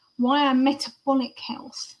why our metabolic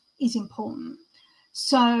health is important.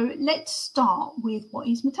 So let's start with what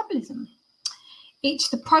is metabolism. It's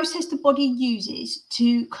the process the body uses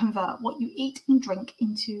to convert what you eat and drink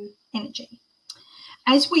into energy.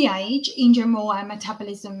 As we age, in general, our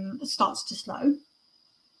metabolism starts to slow.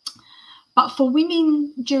 But for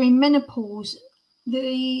women during menopause,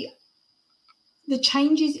 the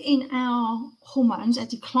changes in our hormones, our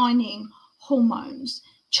declining hormones,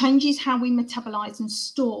 changes how we metabolize and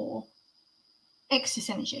store excess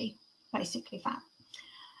energy, basically fat.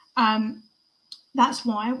 That's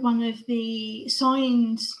why one of the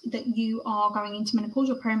signs that you are going into menopause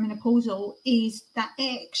or perimenopausal is that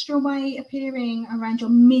extra weight appearing around your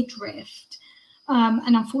midriff.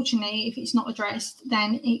 And unfortunately, if it's not addressed,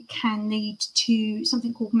 then it can lead to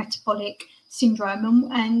something called metabolic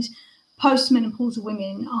syndrome. And postmenopausal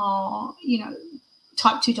women are,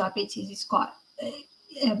 type 2 diabetes is quite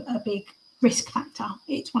a big risk factor.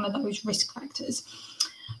 It's one of those risk factors.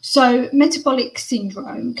 So metabolic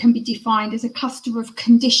syndrome can be defined as a cluster of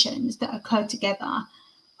conditions that occur together.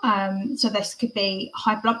 So this could be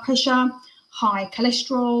high blood pressure, high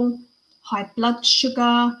cholesterol, high blood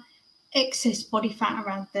sugar, excess body fat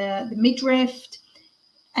around the midriff,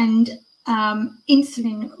 and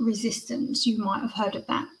insulin resistance. You might have heard of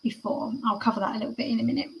that before. I'll cover that a little bit in a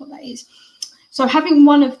minute, what that is. So having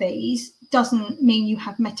one of these doesn't mean you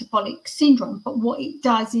have metabolic syndrome, but what it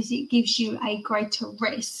does is it gives you a greater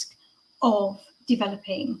risk of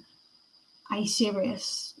developing a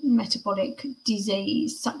serious metabolic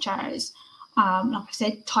disease, such as, like I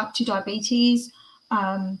said, type 2 diabetes,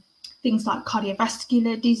 things like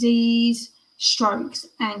cardiovascular disease, strokes,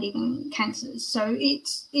 and even cancers. So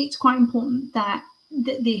it's quite important that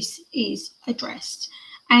this is addressed.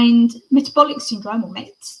 And metabolic syndrome, or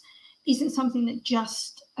METS, isn't something that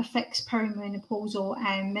just affects perimenopausal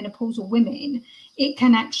and menopausal women. It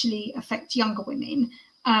can actually affect younger women.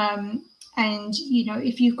 And,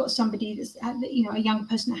 if you've got somebody that's, a young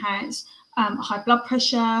person that has high blood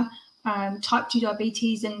pressure, type 2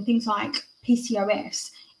 diabetes, and things like PCOS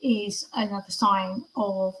is another sign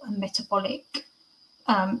of a metabolic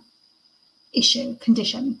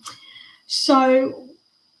condition. So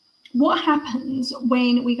what happens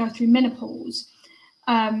when we go through menopause?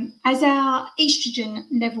 As our estrogen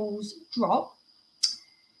levels drop,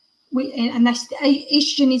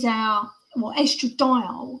 estrogen is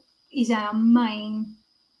estradiol is our main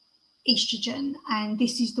estrogen, and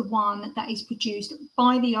this is the one that is produced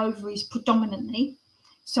by the ovaries predominantly.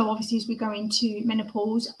 So obviously, as we go into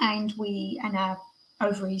menopause and our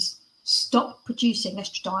ovaries stop producing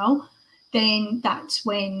estradiol, then that's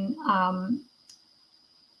when a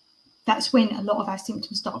lot of our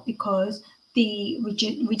symptoms start, because the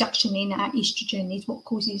reduction in our estrogen is what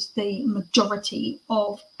causes the majority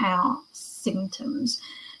of our symptoms.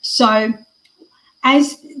 So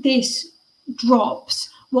as this drops,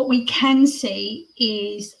 what we can see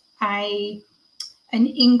is an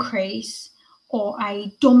increase or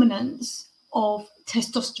a dominance of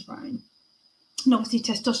testosterone. And obviously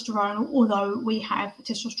testosterone, although we have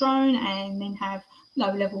testosterone and men have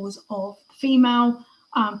low levels of female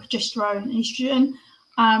progesterone and estrogen,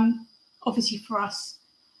 obviously for us,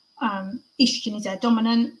 estrogen is our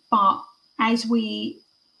dominant, but as when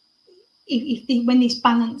this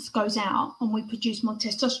balance goes out and we produce more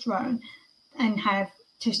testosterone and have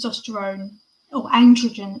testosterone or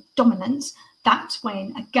androgen dominance, that's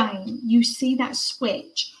when, again, you see that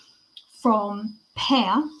switch from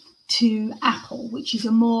pear to apple, which is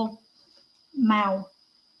a more male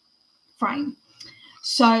frame.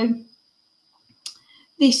 So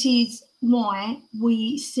this is why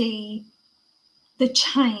we see the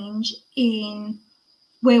change in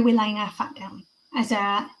where we're laying our fat down as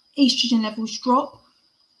our estrogen levels drop.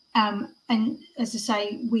 And as I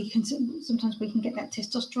say, sometimes we can get that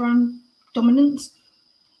testosterone dominance.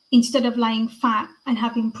 Instead of laying fat and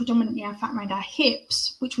having predominantly our fat around our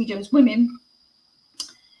hips, which we do as women,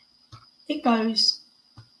 it goes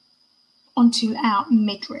onto our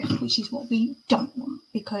midriff, which is what we don't want,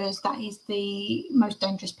 because that is the most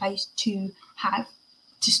dangerous place to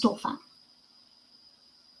store fat.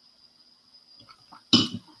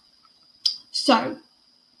 So,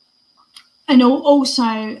 and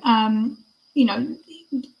also,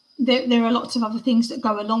 there are lots of other things that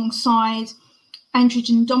go alongside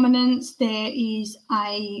androgen dominance. There is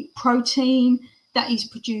a protein that is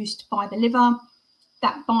produced by the liver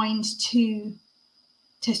that binds to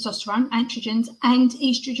testosterone, androgens, and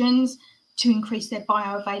estrogens to increase their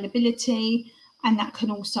bioavailability. And that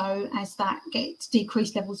can also, as that gets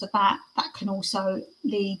decreased levels of that can also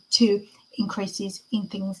lead to increases in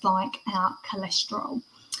things like our cholesterol.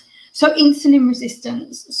 So insulin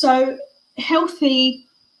resistance. So healthy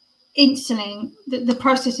insulin, the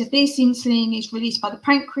process of this, insulin is released by the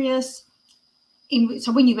pancreas.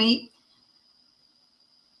 So when you eat,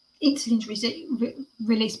 insulin is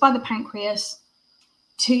released by the pancreas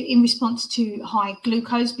in response to high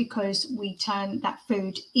glucose, because we turn that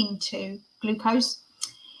food into glucose.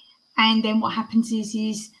 And then what happens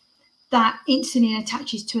is that insulin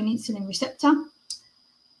attaches to an insulin receptor,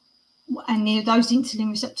 and those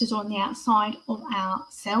insulin receptors are on the outside of our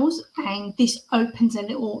cells, and this opens a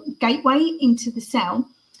little gateway into the cell.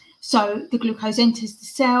 So the glucose enters the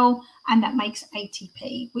cell, and that makes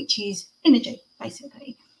ATP, which is energy,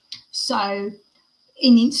 basically. So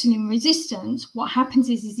in insulin resistance, what happens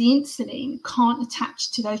is the insulin can't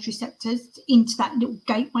attach to those receptors into that little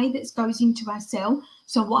gateway that goes into our cell.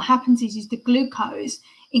 So what happens is the glucose,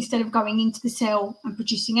 instead of going into the cell and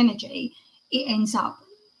producing energy, it ends up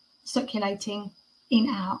circulating in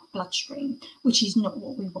our bloodstream, which is not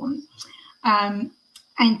what we want.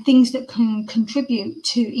 And things that can contribute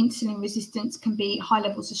to insulin resistance can be high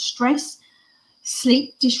levels of stress,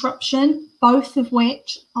 sleep disruption, both of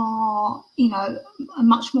which are,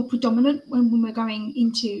 much more predominant when we're going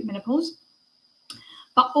into menopause.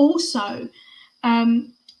 But also,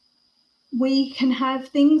 we can have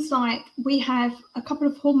things like, we have a couple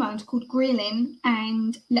of hormones called ghrelin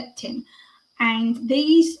and leptin. And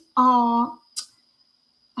these are,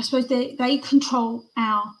 I suppose, they control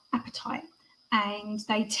our appetite, and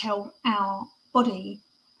they tell our body,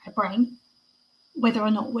 our brain, whether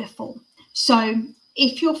or not we're full. So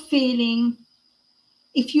if you are feeling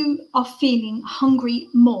hungry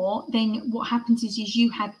more, then what happens is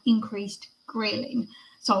you have increased ghrelin.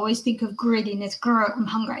 So I always think of ghrelin as girl, I'm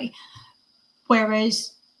hungry.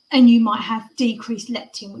 And you might have decreased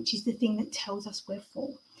leptin, which is the thing that tells us we're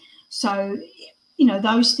full. So,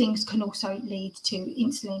 those things can also lead to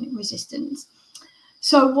insulin resistance.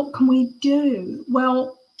 So what can we do?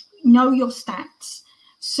 Well, know your stats.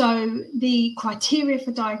 So the criteria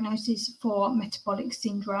for diagnosis for metabolic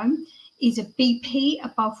syndrome is a BP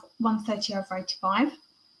above 130/85,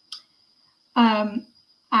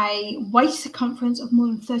 a waist circumference of more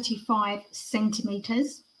than 35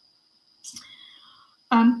 centimeters,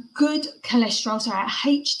 good cholesterol, so our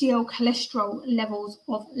HDL cholesterol levels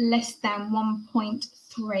of less than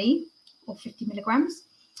 1.3 or 50 milligrams,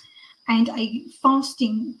 and a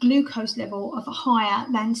fasting glucose level of higher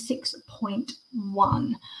than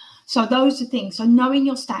 6.1. So those are things. So knowing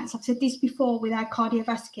your stats, I've said this before with our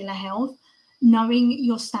cardiovascular health, knowing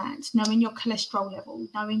your stats, knowing your cholesterol level,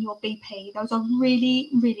 knowing your BP, those are really,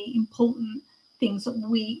 really important things that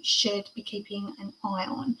we should be keeping an eye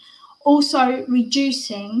on. Also,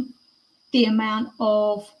 reducing the amount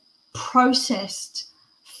of processed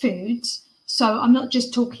foods. So I'm not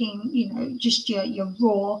just talking, just your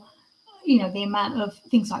raw, the amount of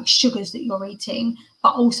things like sugars that you're eating,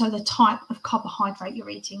 but also the type of carbohydrate you're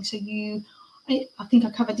eating. So I think I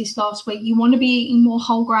covered this last week, you want to be eating more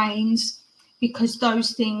whole grains, because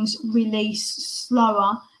those things release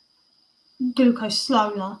glucose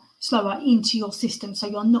slower into your system. So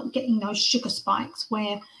you're not getting those sugar spikes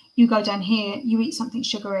where you go down here, you eat something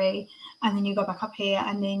sugary, and then you go back up here,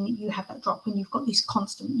 and then you have that drop, and you've got this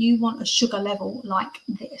constant. You want a sugar level like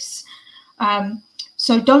this.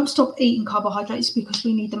 So don't stop eating carbohydrates, because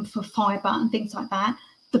we need them for fiber and things like that.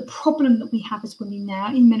 The problem that we have as women now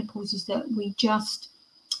in menopause is that we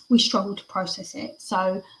struggle to process it.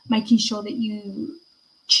 So making sure that you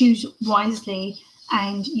choose wisely,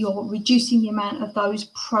 and you're reducing the amount of those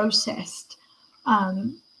processed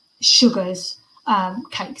sugars,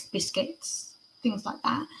 cakes, biscuits, things like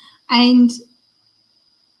that. And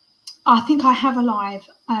I think I have a live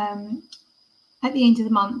at the end of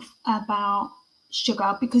the month about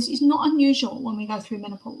sugar, because it's not unusual when we go through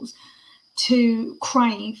menopause to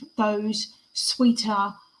crave those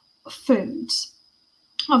sweeter foods.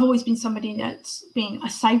 I've always been somebody that's been a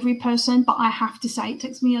savoury person, but I have to say it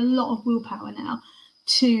takes me a lot of willpower now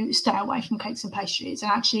to stay away from cakes and pastries.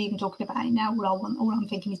 And actually, even talking about it now, all I'm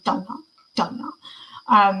thinking is donut.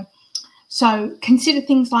 So consider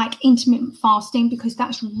things like intermittent fasting, because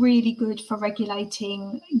that's really good for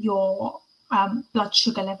regulating your blood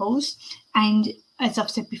sugar levels. And as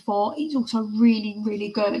I've said before, it's also really, really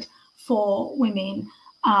good for women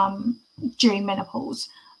during menopause.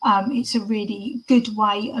 It's a really good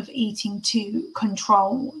way of eating to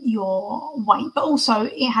control your weight, but also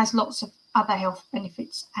it has lots of other health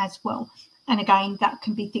benefits as well. And again, that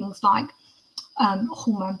can be things like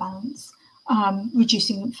hormone balance,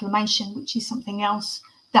 reducing inflammation, which is something else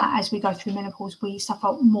that as we go through menopause we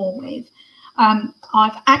suffer more with. I'm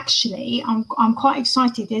quite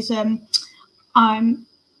excited.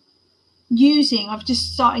 I've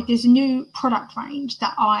just started, there's a new product range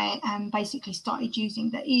that I basically started using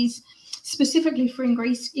that is specifically for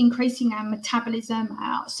increasing our metabolism,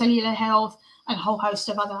 our cellular health, and a whole host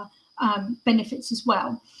of other benefits as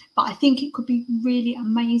well. But I think it could be really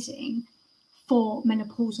amazing for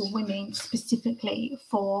menopausal women specifically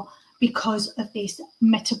because of this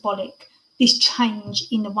this change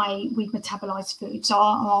in the way we metabolize food. So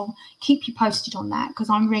I'll keep you posted on that, because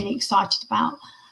I'm really excited about